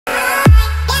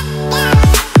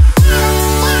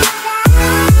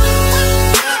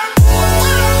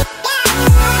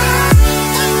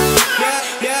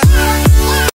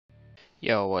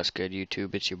Yo, what's good,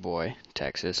 YouTube? It's your boy,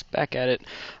 Texas, back at it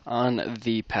on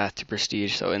the path to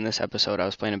prestige. So in this episode, I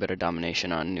was playing a bit of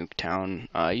domination on Nuketown.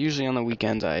 Usually on the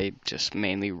weekends, I just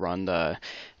mainly run the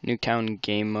Nuketown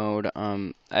game mode.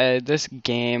 This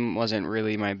game wasn't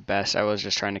really my best. I was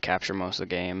just trying to capture most of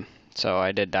the game, so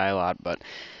I did die a lot. But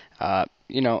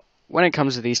when it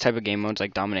comes to these type of game modes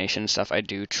like domination and stuff, I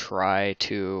do try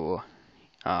to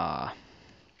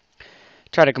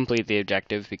complete the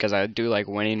objective because I do like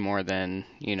winning more than,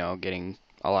 getting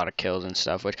a lot of kills and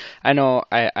stuff, which I know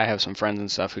I have some friends and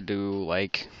stuff who do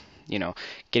like,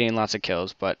 getting lots of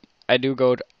kills, but I do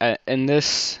go in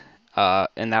that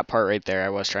part right there, I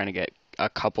was trying to get a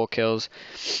couple kills,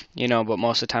 but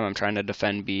most of the time I'm trying to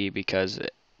defend B because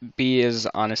B is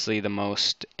honestly the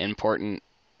most important,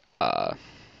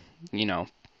 you know,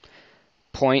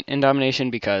 point in domination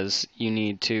because you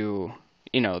need to,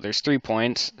 there's 3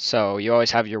 points, so you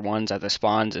always have your ones at the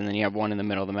spawns, and then you have one in the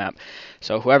middle of the map.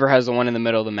 So whoever has the one in the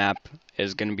middle of the map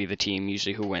is going to be the team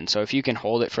usually who wins. So if you can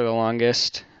hold it for the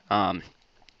longest, then,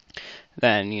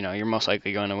 you're most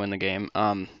likely going to win the game.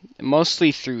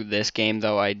 Mostly through this game,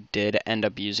 though, I did end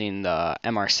up using the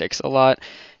MR6 a lot,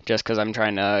 just because I'm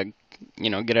trying to,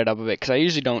 get it up a bit, because I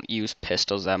usually don't use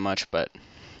pistols that much, but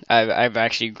I've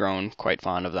actually grown quite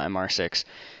fond of the MR6.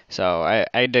 So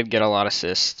I did get a lot of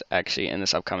assists actually in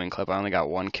this upcoming clip. I only got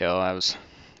 1 kill. I was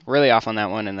really off on that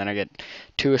one, and then I get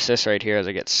 2 assists right here as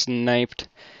I get sniped.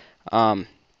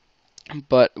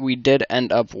 But we did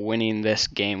end up winning this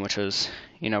game, which was,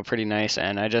 pretty nice.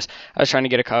 And I was trying to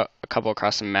get a couple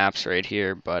across the maps right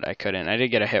here, but I couldn't. I did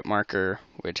get a hit marker,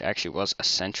 which actually was a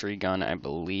sentry gun, I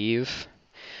believe.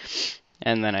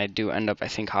 And then I do end up, I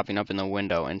think, hopping up in the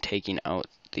window and taking out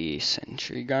the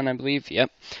sentry gun, I believe.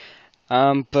 Yep.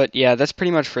 But yeah, that's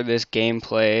pretty much for this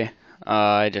gameplay.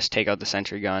 I just take out the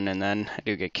sentry gun and then I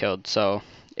do get killed. So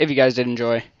if you guys did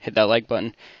enjoy, hit that like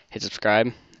button, hit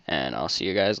subscribe, and I'll see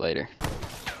you guys later.